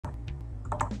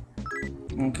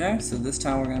Okay, so this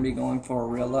time we're going to be going for a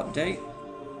real update.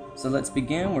 So let's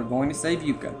begin. We're going to save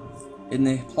Yuka. In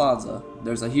the plaza,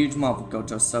 there's a huge mob of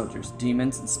Goto soldiers,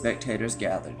 demons, and spectators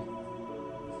gathered.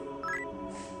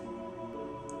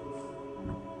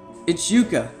 It's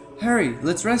Yuka! Hurry,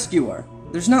 let's rescue her!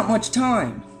 There's not much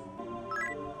time!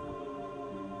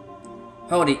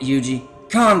 Hold it, Yuji.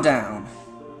 Calm down!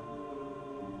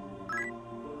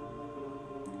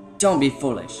 Don't be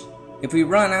foolish. If we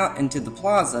run out into the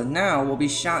plaza now, we'll be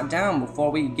shot down before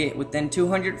we get within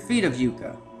 200 feet of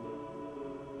Yuka.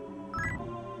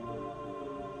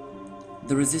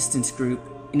 The resistance group,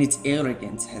 in its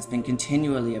arrogance, has been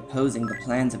continually opposing the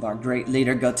plans of our great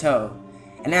leader Goto,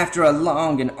 and after a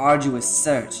long and arduous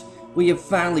search, we have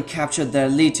finally captured their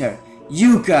leader,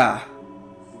 Yuka!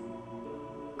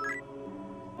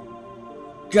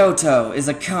 Goto is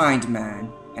a kind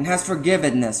man, and has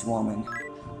forgiven this woman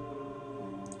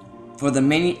for the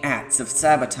many acts of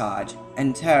sabotage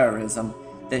and terrorism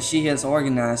that she has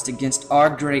organized against our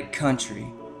great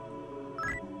country.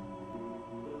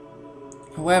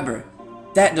 However,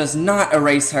 that does not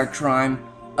erase her crime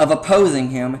of opposing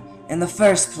him in the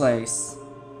first place.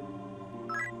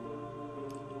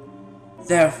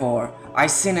 Therefore, I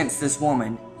sentence this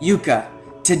woman, Yuka,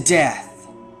 to death.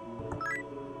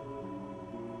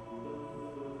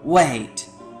 Wait,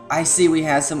 I see we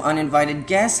have some uninvited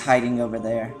guests hiding over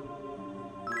there.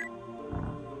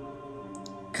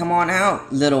 Come on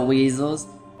out, little weasels.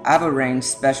 I've arranged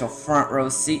special front row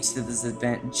seats to this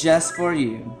event just for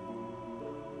you.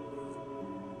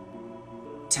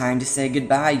 Time to say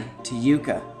goodbye to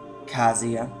Yuka,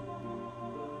 Kazuya.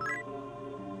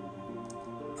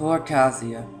 Poor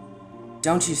Kazuya.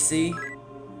 Don't you see?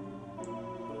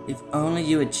 If only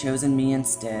you had chosen me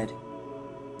instead,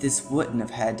 this wouldn't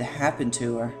have had to happen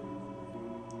to her.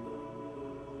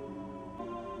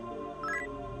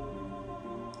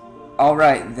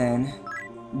 Alright then,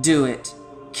 do it.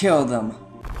 Kill them.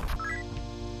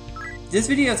 This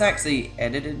video is actually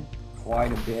edited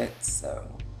quite a bit, so...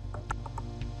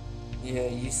 Yeah,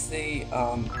 you see,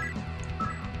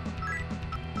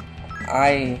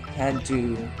 I had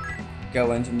to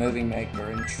go into Movie Maker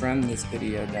and trim this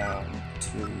video down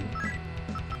to...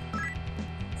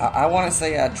 I want to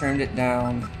say I trimmed it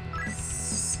down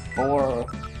 3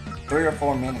 or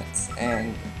 4 minutes,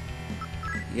 and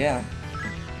yeah.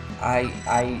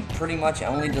 I pretty much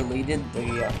only deleted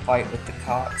the fight with the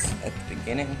cops at the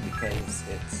beginning because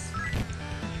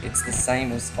it's the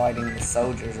same as fighting the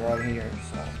soldiers right here,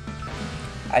 so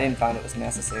I didn't find it was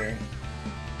necessary.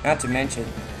 Not to mention,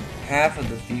 half of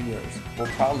the viewers will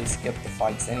probably skip the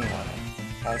fights anyway,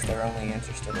 as they're only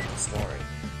interested in the story.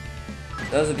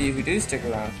 Those of you who do stick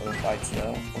around for the fights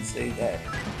though, will see that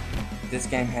this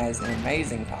game has an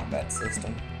amazing combat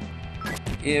system.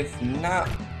 If not,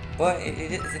 but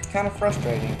it's kind of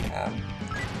frustrating.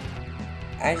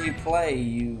 As you play,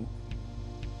 you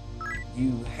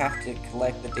have to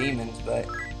collect the demons, but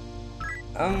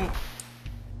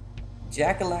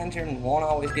Jack-o'-lantern won't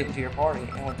always get into your party,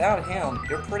 and without him,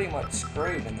 you're pretty much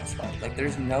screwed in this fight. Like,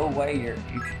 there's no way you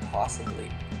could possibly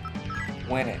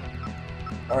win it,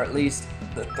 or at least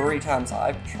the 3 times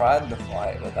I've tried the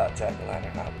fight without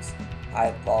Jack-o'-lantern, I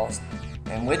had lost,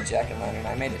 and with Jack-o'-lantern,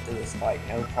 I made it through this fight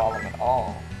no problem at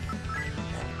all.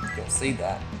 You'll see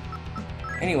that.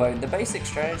 Anyway, the basic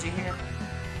strategy here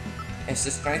is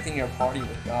to strengthen your party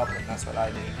with Goblin. That's what I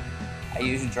do. I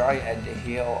use Dryad to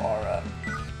heal or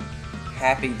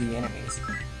happy the enemies.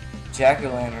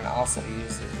 Jack-o'-lantern also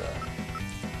uses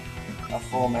a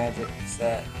full magic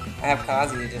set. I have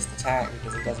Kazuya just attack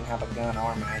because he doesn't have a gun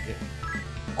or magic.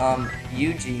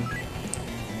 Yuji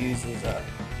uses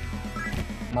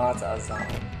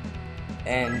Mazazan,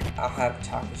 and I'll have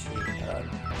Takashi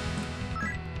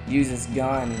uses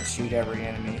gun and shoot every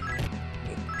enemy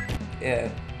with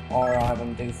it, or I'll have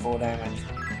him do full damage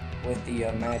with the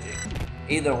magic.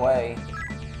 Either way,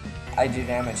 I do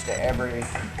damage to every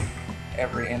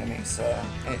enemy, so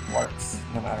it works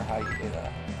no matter how you do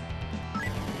that.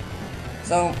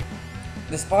 So,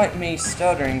 despite me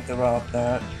stuttering throughout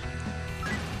that,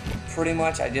 pretty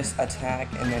much I just attack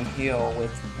and then heal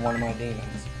with one of my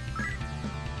demons.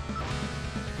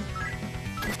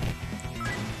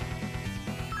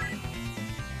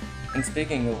 And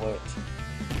speaking of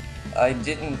which, I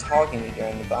didn't talk any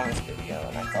during the bonus video,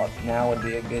 and I thought now would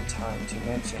be a good time to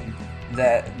mention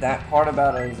that that part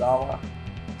about Ozawa,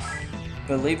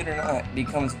 believe it or not,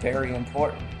 becomes very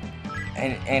important.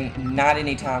 And not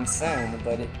anytime soon,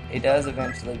 but it does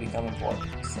eventually become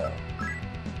important, so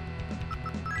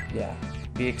yeah,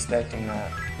 be expecting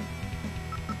that.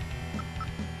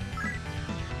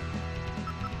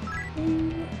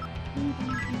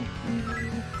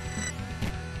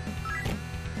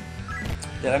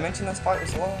 Did I mention this fight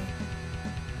was long?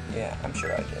 Yeah, I'm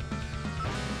sure I did.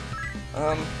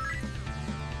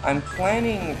 I'm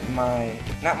planning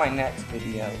not my next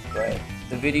video, but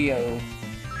the video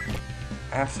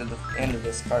after the end of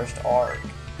this first arc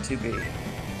to be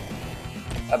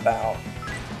about,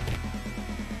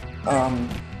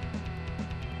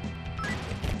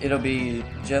 it'll be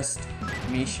just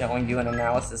me showing you an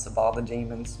analysis of all the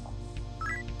demons,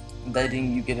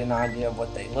 letting you get an idea of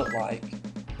what they look like,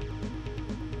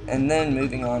 and then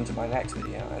moving on to my next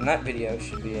video. And that video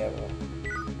should be able,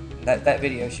 that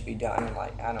video should be done in,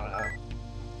 like, I don't know,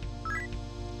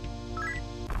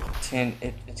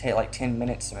 it'd take like 10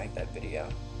 minutes to make that video,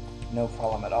 no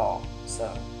problem at all.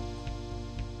 So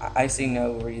I see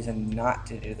no reason not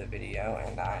to do the video,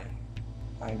 and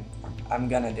I'm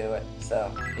gonna do it,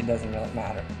 so it doesn't really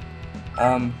matter.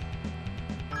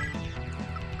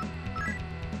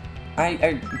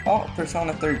 I bought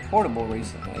Persona 3 Portable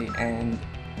recently, and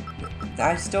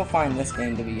I still find this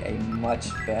game to be a much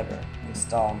better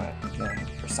installment than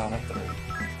Persona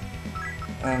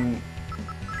 3.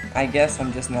 I guess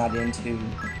I'm just not into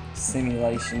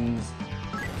simulations,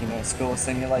 you know, school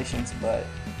simulations, but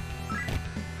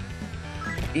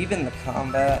even the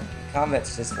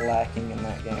combat's just lacking in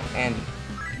that game, and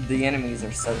the enemies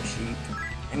are so cheap.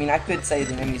 I mean, I could say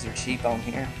the enemies are cheap on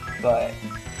here, but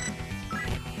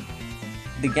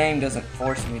the game doesn't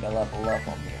force me to level up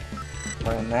on here.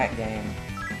 Where in that game,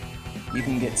 you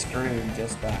can get screwed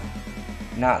just by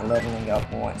not leveling up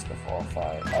once before a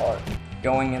fight, or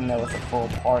going in there with a full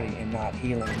party and not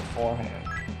healing beforehand.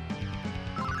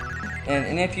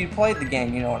 And if you played the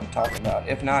game, you know what I'm talking about.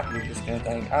 If not, you're just gonna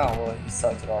think, oh, well, he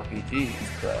sucks at RPGs.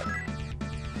 But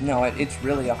no, it's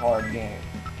really a hard game.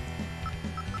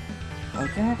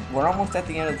 Okay, we're almost at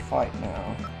the end of the fight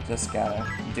now. Just gotta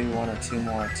do one or two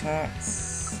more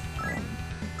attacks.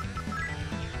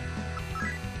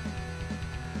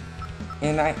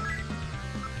 And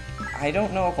I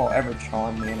don't know if I'll ever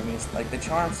charm the enemies. Like, the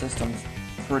charm system's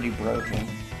pretty broken.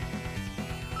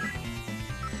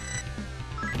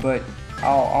 But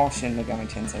all Shin Megami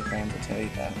Tensei fans will tell you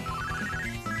that.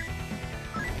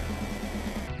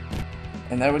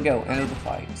 And there we go, end of the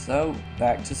fight. So,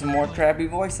 back to some more crappy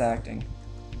voice acting.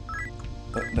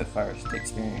 But first,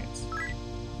 experience.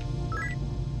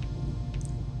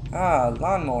 Ah,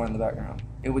 lawnmower in the background.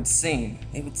 It would seem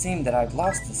that I've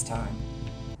lost this time.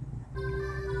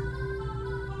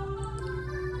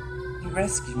 You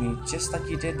rescued me just like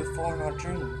you did before in our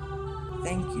dream.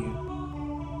 Thank you.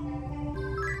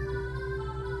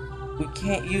 We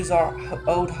can't use our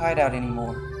old hideout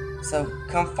anymore, so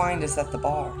come find us at the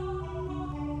bar.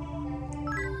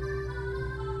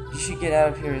 You should get out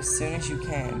of here as soon as you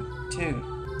can, too.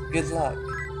 Good luck.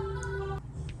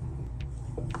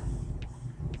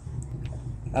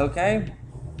 Okay,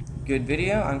 good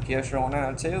video. I'm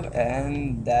Kiyoshiro192,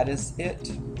 and that is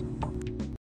it.